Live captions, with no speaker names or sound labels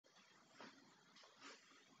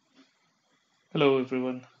Hello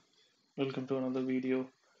everyone, welcome to another video.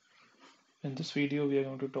 In this video, we are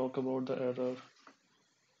going to talk about the error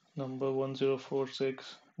number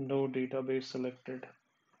 1046, no database selected.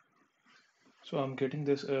 So I'm getting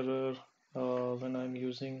this error when I'm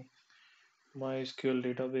using MySQL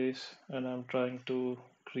database and I'm trying to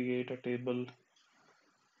create a table.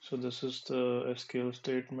 So this is the SQL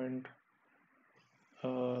statement.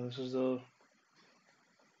 This is the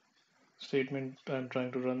statement I'm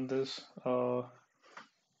trying to run this,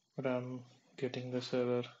 but I'm getting this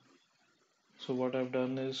error. So what I've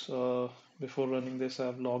done is before running this,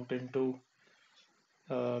 I've logged into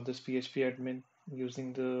this PHP admin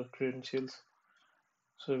using the credentials.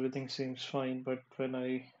 So everything seems fine, but when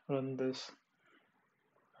I run this,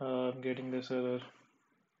 I'm getting this error.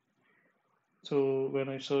 So when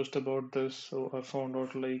I searched about this, so I found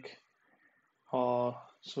out like,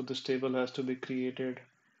 so this table has to be created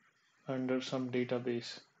under some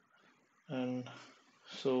database. And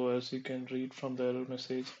so as you can read from the error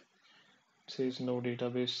message, it says no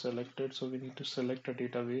database selected. So we need to select a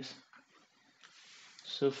database.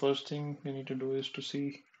 So first thing we need to do is to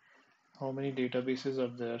see how many databases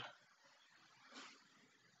are there.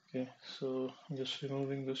 Okay, so just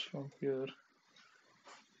removing this from here,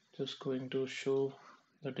 just going to show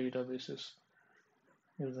the databases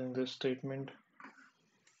using this statement.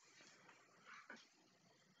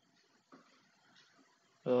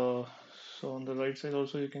 Uh, so on the right side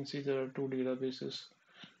also you can see there are two databases,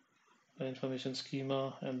 information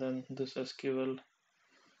schema and then this SQL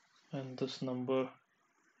and this number.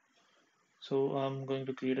 So I'm going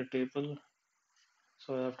to create a table.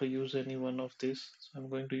 So I have to use any one of these. So I'm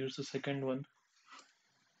going to use the second one.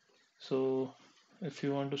 So if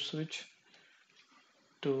you want to switch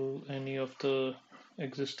to any of the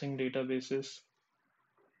existing databases,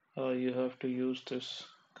 you have to use this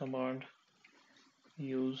command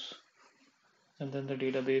use and then the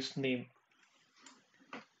database name.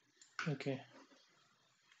 Okay,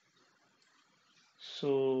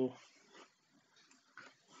 so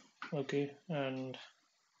okay, and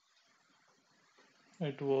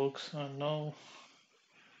it works. And now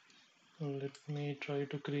let me try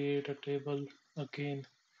to create a table again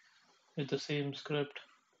with the same script,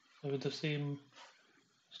 with the same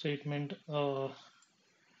statement.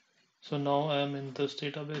 So now I am in this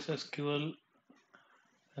database SQL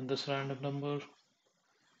and this random number.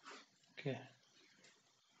 Okay,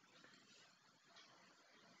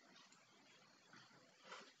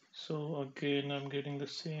 so again I'm getting the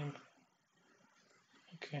same.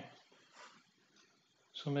 Okay,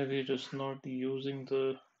 so maybe just not using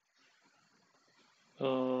the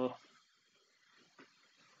uh,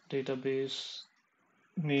 database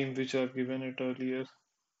name which I've given it earlier.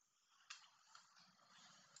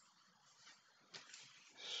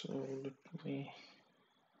 So let me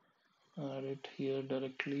add it here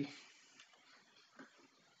directly.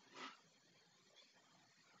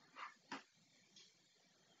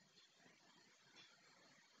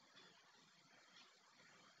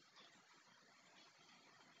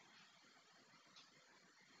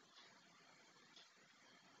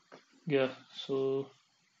 Yeah, so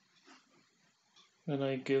when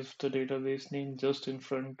I give the database name just in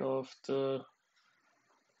front of the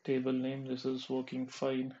table name, this is working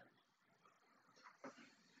fine.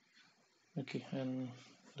 Okay, and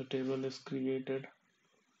the table is created.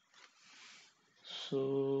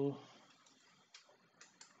 So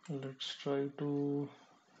let's try to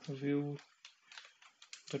view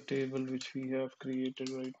the table which we have created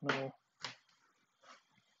right now.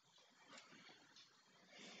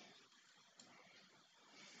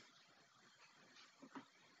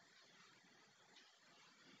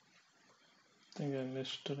 I think I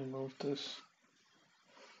missed to remove this.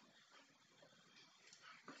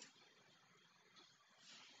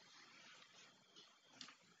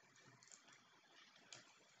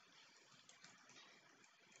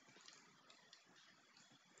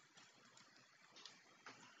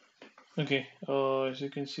 Okay, as you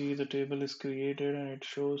can see, the table is created and it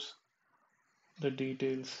shows the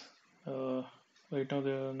details. Uh, right now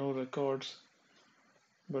there are no records,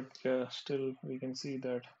 but yeah, still we can see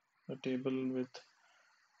that the table with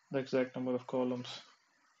the exact number of columns.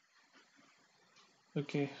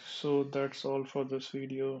 Okay, so that's all for this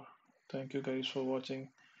video. Thank you guys for watching.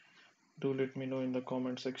 Do let me know in the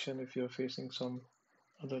comment section if you're facing some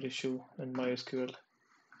other issue in MySQL.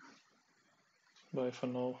 Bye for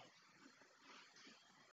now.